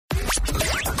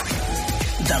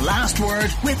The Last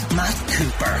Word with Matt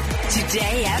Cooper.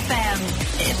 Today FM.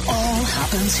 It all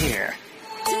happens here.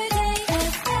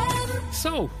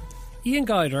 So, Ian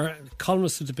Guider,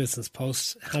 columnist of the Business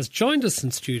Post, has joined us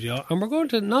in studio, and we're going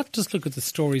to not just look at the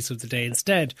stories of the day.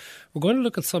 Instead, we're going to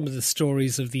look at some of the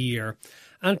stories of the year.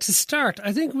 And to start,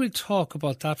 I think we'll talk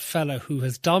about that fella who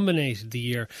has dominated the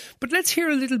year. But let's hear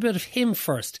a little bit of him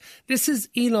first. This is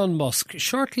Elon Musk,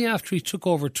 shortly after he took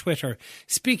over Twitter,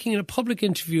 speaking in a public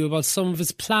interview about some of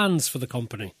his plans for the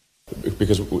company.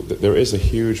 Because there is a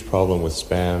huge problem with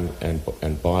spam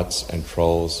and bots and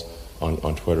trolls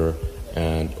on Twitter,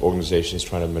 and organizations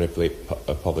trying to manipulate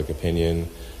public opinion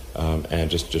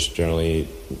and just generally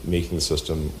making the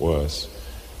system worse.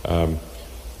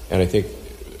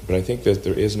 But I think that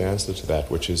there is an answer to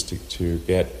that, which is to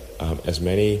get as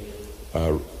many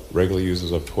regular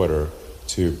users of Twitter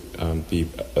to be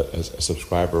a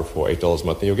subscriber for $8 a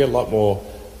month. And you'll get a lot more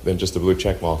than just a blue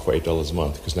check mark for $8 a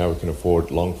month, because now we can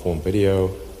afford long-form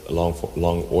video, long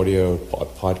audio,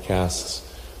 podcasts,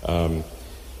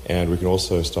 and we can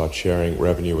also start sharing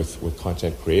revenue with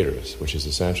content creators, which is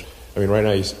essential. I mean, right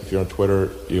now, if you're on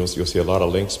Twitter, you'll see a lot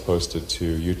of links posted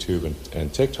to YouTube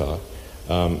and TikTok.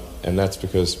 And that's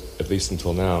because, at least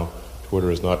until now, Twitter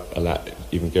has not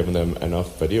even given them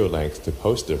enough video length to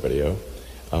post their video.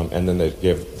 And then they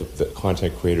give the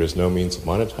content creators no means of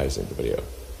monetizing the video.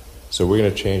 So we're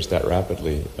going to change that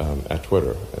rapidly at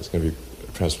Twitter. It's going to be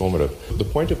transformative. The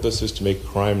point of this is to make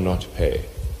crime not to pay.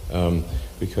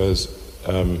 Because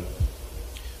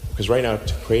right now,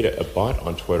 to create a bot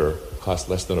on Twitter costs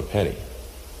less than a penny.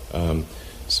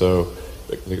 So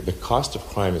the cost of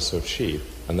crime is so cheap.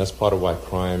 And that's part of why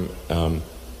crime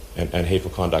and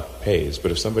hateful conduct pays.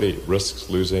 But if somebody risks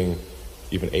losing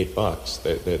even $8,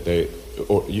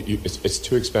 it's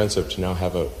too expensive to now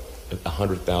have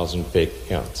 100,000 fake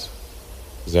accounts,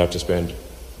 because they have to spend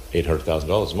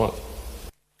 $800,000 a month.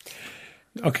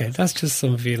 Okay, that's just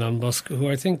some of Elon Musk, who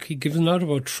I think, he given out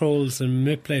about trolls and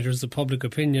manipulators of public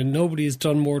opinion. Nobody has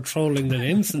done more trolling than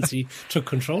him since he took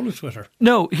control of Twitter.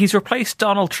 No, he's replaced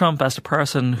Donald Trump as the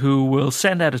person who will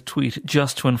send out a tweet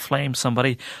just to inflame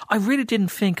somebody. I really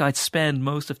didn't think I'd spend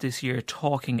most of this year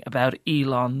talking about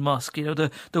Elon Musk, the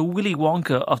Willy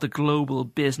Wonka of the global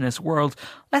business world.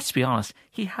 Let's be honest,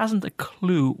 he hasn't a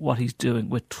clue what he's doing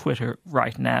with Twitter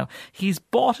right now. He's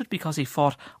bought it because he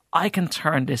thought, I can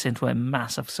turn this into a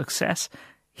massive success.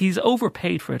 He's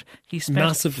overpaid for it. He spent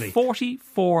massively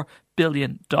 $44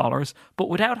 billion, but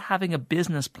without having a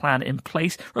business plan in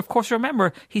place. Of course,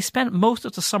 remember, he spent most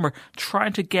of the summer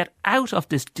trying to get out of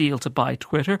this deal to buy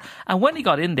Twitter. And when he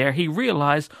got in there, he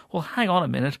realised, well, hang on a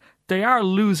minute, they are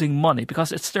losing money because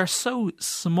they're so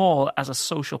small as a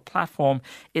social platform.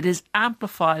 It is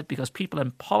amplified because people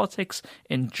in politics,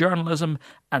 in journalism,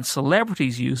 and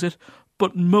celebrities use it.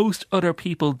 But most other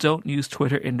people don't use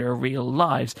Twitter in their real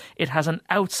lives. It has an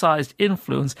outsized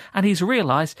influence, and he's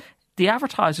realised the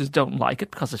advertisers don't like it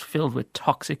because it's filled with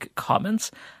toxic comments,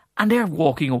 and they're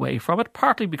walking away from it,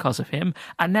 partly because of him,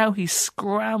 and now he's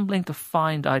scrambling to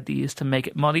find ideas to make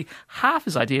it money. Half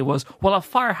his idea was, well, I'll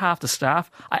fire half the staff.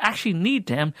 I actually need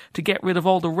them to get rid of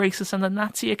all the racist and the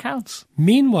Nazi accounts.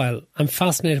 Meanwhile, I'm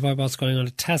fascinated by what's going on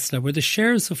at Tesla, where the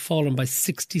shares have fallen by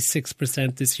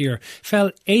 66% this year, fell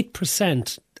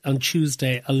 8% on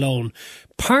Tuesday alone,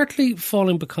 partly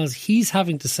falling because he's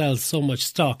having to sell so much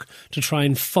stock to try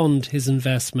and fund his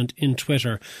investment in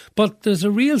Twitter. But there's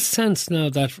a real sense now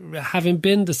that, having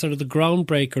been the sort of the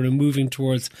groundbreaker in moving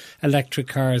towards electric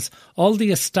cars, all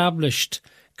the established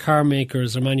car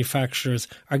makers or manufacturers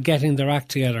are getting their act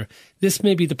together. This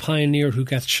may be the pioneer who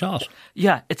gets shot.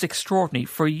 Yeah, it's extraordinary.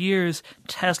 For years,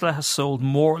 Tesla has sold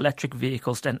more electric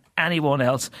vehicles than anyone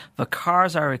else. The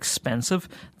cars are expensive.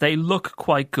 They look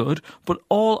quite good. But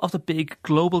all of the big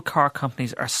global car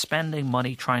companies are spending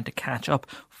money trying to catch up.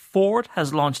 Ford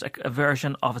has launched a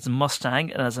version of its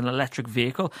Mustang as an electric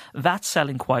vehicle. That's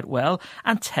selling quite well.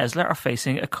 And Tesla are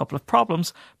facing a couple of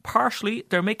problems. Partially,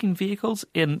 they're making vehicles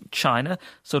in China,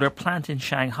 so their plant in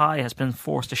Shanghai has been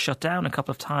forced to shut down a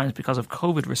couple of times because of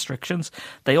COVID restrictions.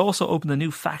 They also opened a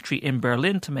new factory in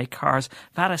Berlin to make cars.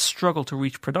 That has struggled to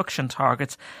reach production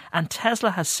targets. And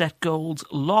Tesla has set goals,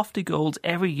 lofty goals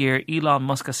every year. Elon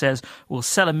Musk says we'll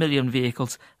sell 1 million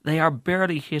vehicles. They are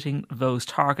barely hitting those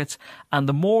targets. And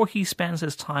the more he spends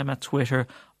his time at Twitter,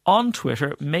 on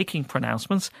Twitter, making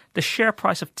pronouncements, the share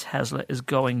price of Tesla is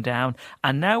going down.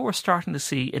 And now we're starting to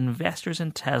see investors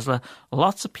in Tesla,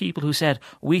 lots of people who said,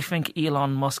 we think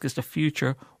Elon Musk is the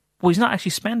future, Well, he's not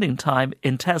actually spending time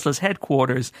in Tesla's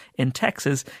headquarters in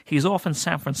Texas. He's off in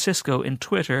San Francisco in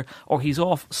Twitter, or he's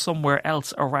off somewhere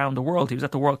else around the world. He was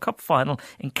at the World Cup final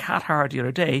in Qatar the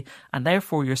other day, and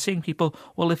therefore you're seeing people,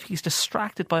 well, if he's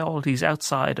distracted by all of these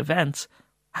outside events,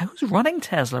 who's running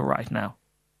Tesla right now?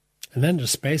 And then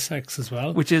there's SpaceX as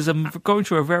well, which is going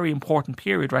through a very important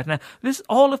period right now.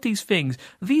 All of these things,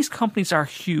 these companies are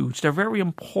huge. They're very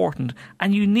important,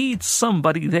 and you need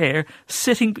somebody there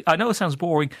sitting. I know it sounds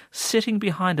boring, sitting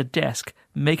behind a desk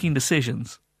making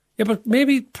decisions. Yeah, but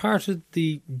maybe part of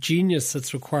the genius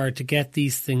that's required to get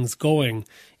these things going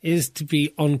is to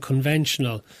be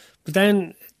unconventional. But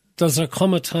then does there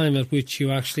come a time at which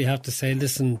you actually have to say,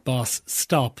 "Listen, boss,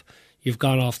 stop. You've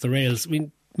gone off the rails"? I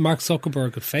mean, Mark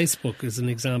Zuckerberg of Facebook is an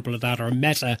example of that, or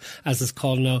Meta, as it's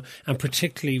called now, and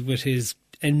particularly with his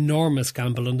enormous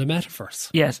gamble on the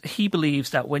metaverse. Yes, he believes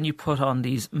that when you put on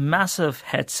these massive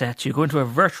headsets, you go into a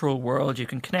virtual world, you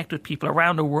can connect with people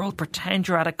around the world, pretend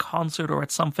you're at a concert or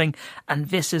at something, and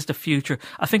this is the future.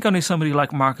 I think only somebody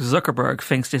like Mark Zuckerberg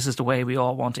thinks this is the way we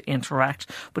all want to interact,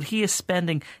 but he is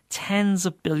spending tens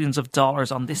of billions of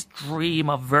dollars on this dream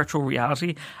of virtual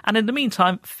reality, and in the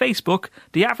meantime, Facebook,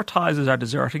 the advertisers are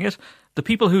deserting it. The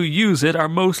people who use it are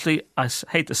mostly, I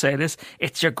hate to say this,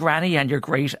 it's your granny and your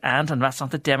great aunt, and that's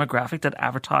not the demographic that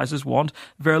advertisers want.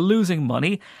 They're losing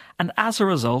money, and as a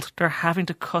result, they're having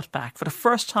to cut back. For the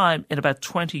first time in about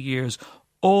 20 years,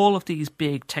 all of these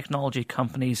big technology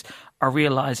companies are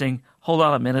realising, hold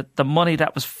on a minute, the money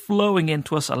that was flowing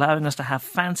into us, allowing us to have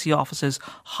fancy offices,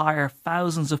 hire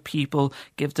thousands of people,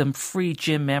 give them free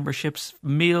gym memberships,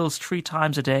 meals 3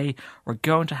 times a day, we're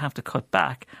going to have to cut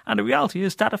back. And the reality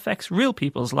is that affects real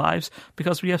people's lives,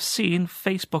 because we have seen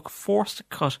Facebook forced to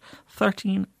cut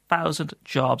 13,000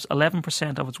 jobs,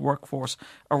 11% of its workforce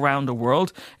around the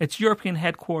world. Its European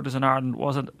headquarters in Ireland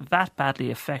wasn't that badly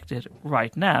affected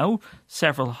right now.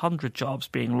 Several hundred jobs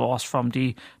being lost from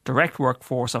the direct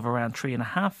workforce of around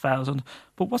 3,500.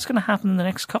 But what's going to happen in the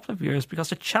next couple of years? Because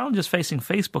the challenges facing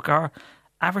Facebook are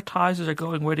advertisers are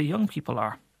going where the young people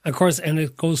are. Of course, and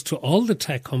it goes to all the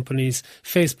tech companies.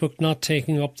 Facebook not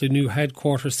taking up the new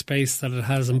headquarters space that it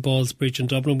has in Ballsbridge in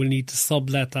Dublin will need to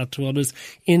sublet that to others.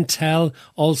 Intel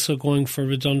also going for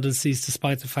redundancies,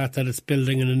 despite the fact that it's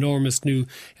building an enormous new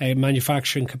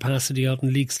manufacturing capacity out in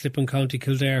Leixlip in County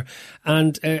Kildare.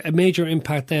 And a major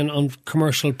impact then on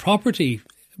commercial property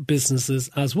businesses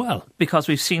as well. Because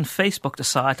we've seen Facebook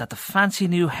decide that the fancy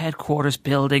new headquarters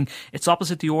building, it's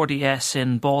opposite the RDS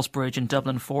in Ballsbridge in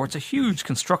Dublin 4. It's a huge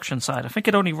construction site. I think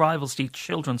it only rivals the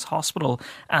Children's Hospital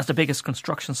as the biggest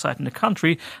construction site in the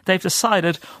country. They've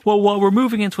decided, well, while we're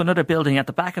moving into another building at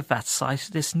the back of that site,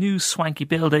 this new swanky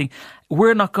building,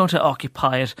 we're not going to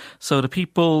occupy it. So the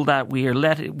people that we are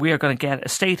going to get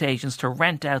estate agents to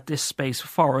rent out this space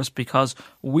for us, because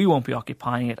we won't be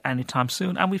occupying it anytime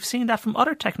soon. And we've seen that from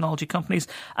other technology companies.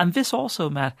 And this also,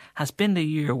 Matt, has been the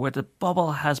year where the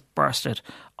bubble has bursted.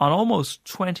 On almost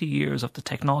 20 years of the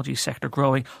technology sector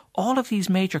growing, all of these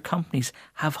major companies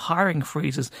have hiring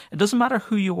freezes. It doesn't matter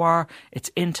who you are. It's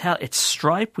Intel, it's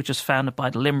Stripe, which is founded by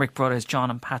the Limerick brothers,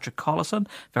 John and Patrick Collison.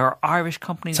 There are Irish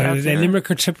companies out there. Limerick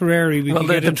or Tipperary? Well,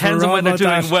 it depends on when they're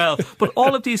doing well. But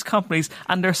all of these companies,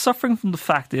 and they're suffering from the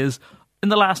fact is, in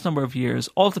the last number of years,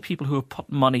 all the people who have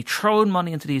put money, thrown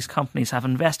money into these companies, have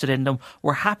invested in them.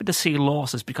 We're happy to see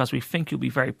losses because we think you'll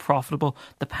be very profitable.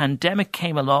 The pandemic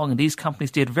came along and these companies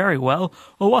did very well.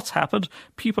 Well, what's happened?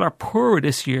 People are poorer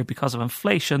this year because of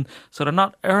inflation, so they're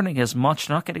not earning as much,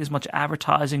 they're not getting as much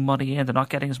advertising money in, they're not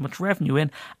getting as much revenue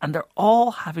in, and they're all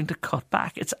having to cut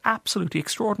back. It's absolutely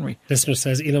extraordinary. Listener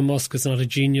says Elon Musk is not a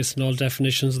genius in all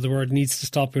definitions of the word, needs to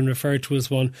stop being referred to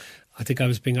as one. I think I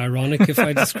was being ironic if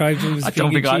I described him as being a genius. I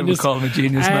don't think I would call him a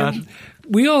genius, man.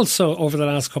 We also, over the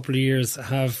last couple of years,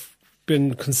 have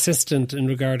been consistent in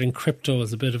regarding crypto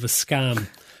as a bit of a scam.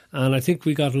 And I think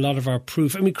we got a lot of our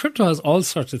proof. I mean, crypto has all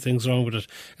sorts of things wrong with it.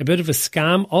 A bit of a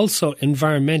scam, also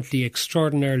environmentally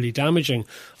extraordinarily damaging.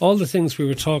 All the things we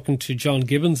were talking to John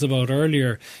Gibbons about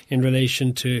earlier in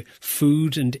relation to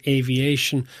food and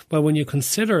aviation. Well, when you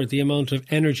consider the amount of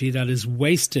energy that is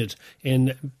wasted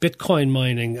in Bitcoin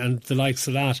mining and the likes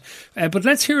of that. But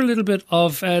let's hear a little bit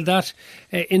of that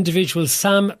individual,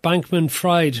 Sam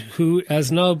Bankman-Fried, who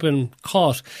has now been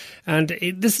caught. And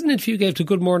this is an interview he gave to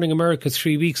Good Morning America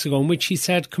 3 weeks ago, in which he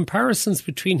said comparisons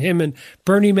between him and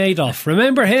Bernie Madoff,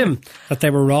 remember him, that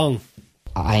they were wrong.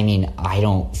 I mean, I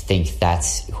don't think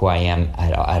that's who I am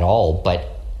at all, but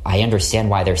I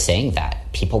understand why they're saying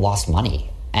that. People lost money,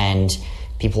 and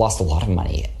people lost a lot of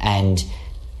money. And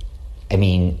I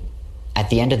mean, at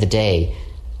the end of the day,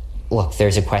 look,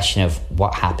 there's a question of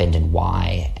what happened and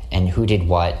why and who did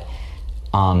what.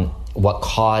 what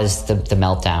caused the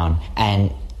meltdown.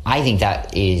 And I think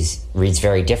that reads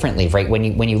very differently, right? When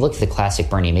you look at the classic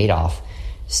Bernie Madoff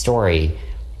story,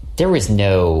 there was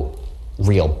no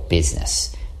real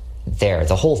business there.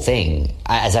 The whole thing,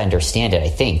 as I understand it, I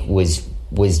think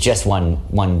was just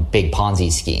one big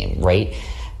Ponzi scheme, right?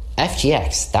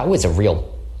 FTX, that was a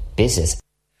real business.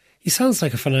 He sounds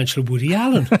like a financial Woody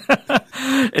Allen.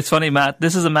 It's funny, Matt.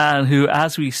 This is a man who,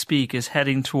 as we speak, is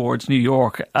heading towards New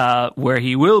York, where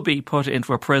he will be put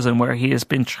into a prison where he has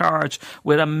been charged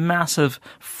with a massive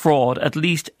fraud. At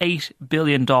least $8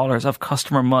 billion of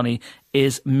customer money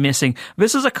is missing.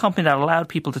 This is a company that allowed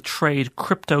people to trade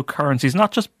cryptocurrencies,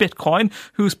 not just Bitcoin,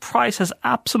 whose price has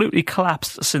absolutely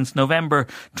collapsed since November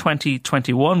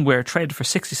 2021, where it traded for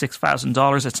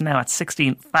 $66,000. It's now at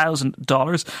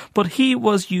 $16,000. But he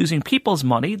was using people's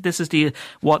money. This is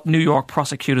what New York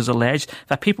prosecutors alleged,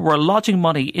 that people were lodging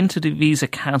money into these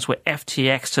accounts with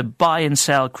FTX to buy and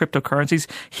sell cryptocurrencies.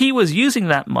 He was using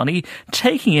that money,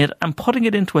 taking it and putting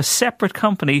it into a separate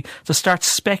company to start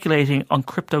speculating on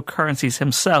cryptocurrencies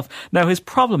himself. Now, his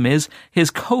problem is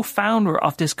his co-founder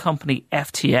of this company,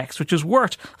 FTX, which is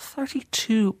worth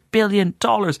 $32 billion,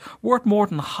 worth more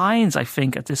than Heinz, I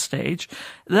think, at this stage.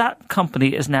 That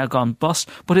company is now gone bust,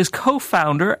 but his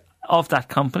co-founder of that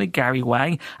company, Gary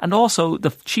Wang, and also the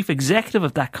chief executive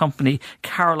of that company,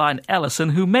 Caroline Ellison,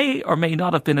 who may or may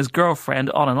not have been his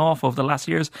girlfriend on and off over the last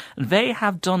years, they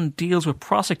have done deals with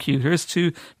prosecutors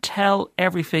to tell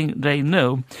everything they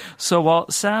know. So while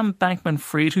Sam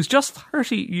Bankman-Fried, who's just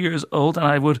 30 years old, and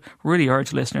I would really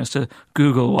urge listeners to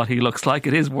Google what he looks like,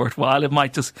 it is worthwhile, it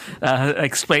might just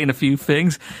explain a few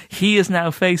things, he is now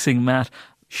facing, Matt,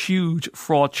 huge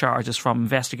fraud charges from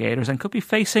investigators and could be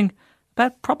facing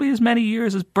about probably as many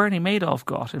years as Bernie Madoff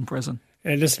got in prison.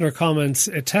 Listener comments,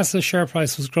 Tesla's share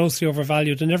price was grossly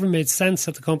overvalued. It never made sense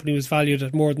that the company was valued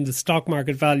at more than the stock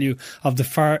market value of the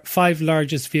five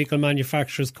largest vehicle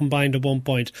manufacturers combined at one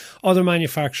point. Other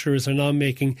manufacturers are now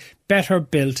making better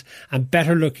built and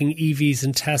better looking EVs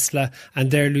in Tesla, and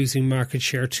they're losing market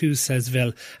share too, says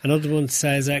Vil. Another one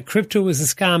says, crypto is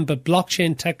a scam, but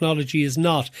blockchain technology is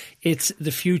not. It's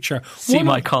the future. See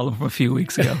my column from a few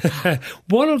weeks ago.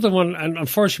 One of them, and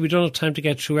unfortunately we don't have time to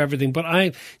get through everything, but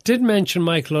I did mention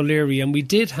Michael O'Leary, and we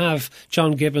did have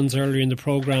John Gibbons earlier in the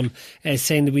programme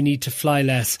saying that we need to fly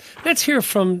less. Let's hear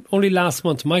from, only last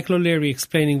month, Michael O'Leary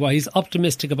explaining why he's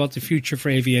optimistic about the future for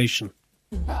aviation.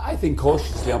 I think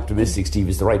cautiously optimistic, Steve,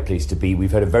 is the right place to be.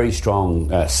 We've had a very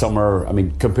strong summer. I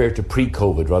mean, compared to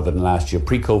pre-COVID rather than last year.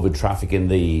 Pre-COVID traffic in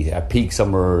the peak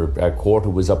summer quarter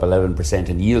was up 11%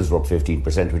 and yields were up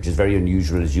 15%, which is very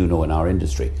unusual, as you know, in our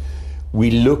industry.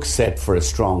 We look set for a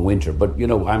strong winter. But, you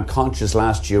know, I'm conscious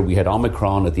last year we had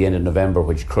Omicron at the end of November,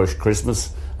 which crushed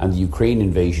Christmas, and the Ukraine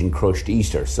invasion crushed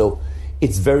Easter. So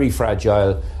it's very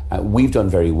fragile. We've done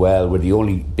very well. We're the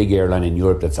only big airline in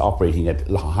Europe that's operating at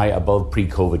high above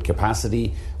pre-COVID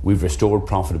capacity. We've restored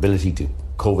profitability to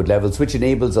COVID levels, which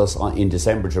enables us in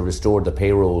December to restore the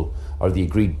payroll or the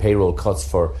agreed payroll cuts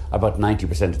for about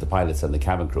 90% of the pilots and the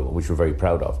cabin crew, which we're very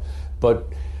proud of. But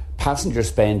passenger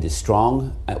spend is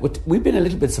strong. We've been a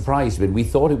little bit surprised when we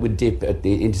thought it would dip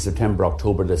into September,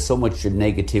 October. There's so much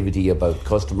negativity about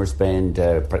customer spend,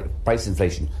 price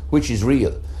inflation, which is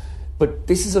real. But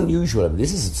this is unusual. I mean,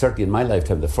 this is certainly in my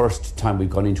lifetime the first time we've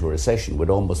gone into a recession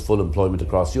with almost full employment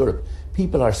across Europe.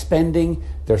 People are spending,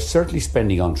 they're certainly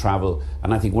spending on travel,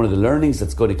 and I think one of the learnings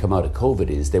that's going to come out of COVID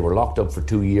is they were locked up for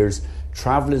 2 years.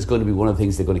 Travel is going to be one of the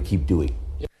things they're going to keep doing.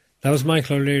 That was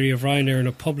Michael O'Leary of Ryanair in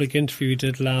a public interview he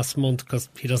did last month, because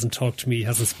he doesn't talk to me, he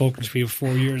hasn't spoken to me for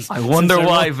 4 years. I wonder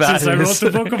why that is. I wrote the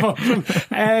book about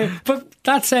him. But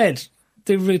that said,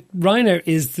 Ryanair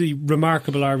is the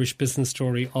remarkable Irish business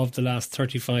story of the last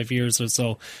 35 years or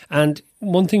so. And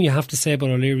one thing you have to say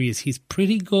about O'Leary is he's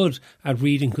pretty good at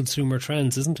reading consumer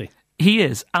trends, isn't he? He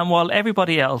is. And while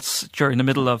everybody else during the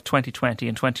middle of 2020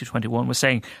 and 2021 was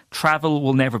saying travel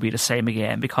will never be the same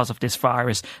again because of this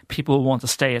virus, people will want to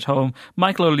stay at home,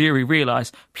 Michael O'Leary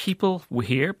realised people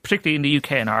here, particularly in the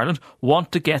UK and Ireland,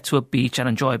 want to get to a beach and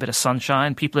enjoy a bit of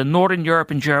sunshine. People in Northern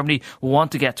Europe and Germany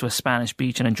want to get to a Spanish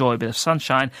beach and enjoy a bit of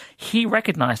sunshine. He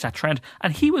recognised that trend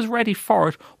and he was ready for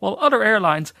it, while other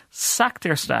airlines sacked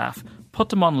their staff, put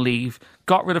them on leave,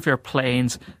 got rid of their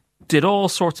planes, did all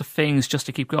sorts of things just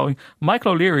to keep going.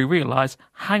 Michael O'Leary realised,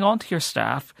 hang on to your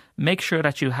staff, make sure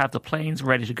that you have the planes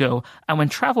ready to go. And when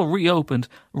travel reopened,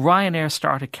 Ryanair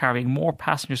started carrying more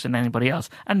passengers than anybody else.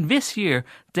 And this year,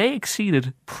 they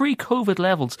exceeded pre-COVID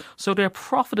levels. So their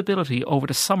profitability over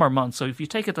the summer months, so if you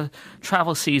take it, the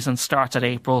travel season starts at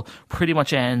April, pretty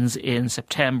much ends in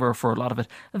September for a lot of it,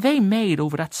 they made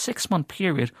over that 6-month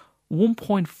period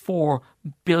 €1.4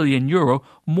 billion,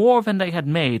 more than they had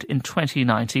made in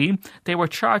 2019. They were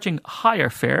charging higher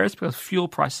fares because fuel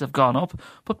prices have gone up,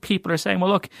 but people are saying,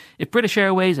 well, look, if British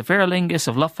Airways, if Aer Lingus,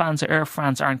 if Lufthansa, Air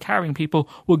France aren't carrying people,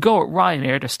 we'll go at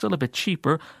Ryanair. They're still a bit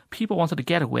cheaper. People wanted to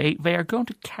get away. They are going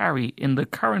to carry, in the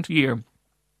current year,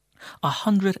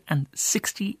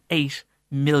 168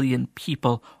 million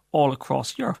people all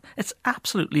across Europe. It's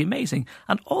absolutely amazing.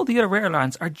 And all the other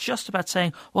airlines are just about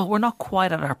saying, well, we're not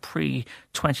quite at our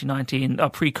pre-2019 or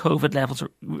pre-COVID levels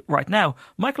right now.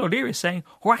 Michael O'Leary is saying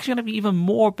we're actually going to be even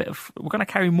more, we're going to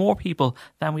carry more people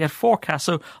than we had forecast.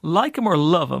 So like him or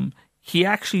love him, he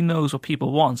actually knows what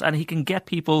people want, and he can get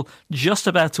people just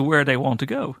about to where they want to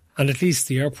go. And at least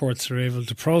the airports are able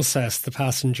to process the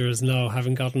passengers now,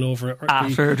 having gotten over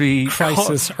after the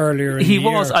crisis earlier in the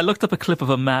year. I looked up a clip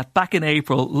of him, Matt, back in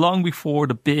April, long before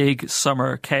the big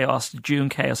summer chaos, June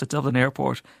chaos at Dublin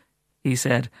Airport. He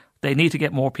said they need to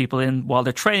get more people in while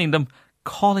they're training them.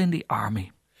 Call in the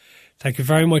army. Thank you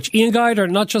very much, Ian Guider,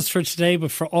 not just for today,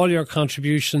 but for all your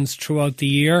contributions throughout the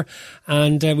year.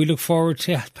 And we look forward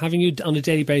to having you on a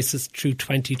daily basis through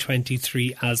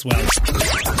 2023 as well.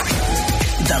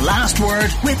 The Last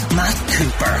Word with Matt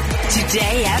Cooper.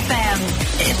 Today FM.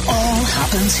 It all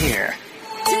happens here.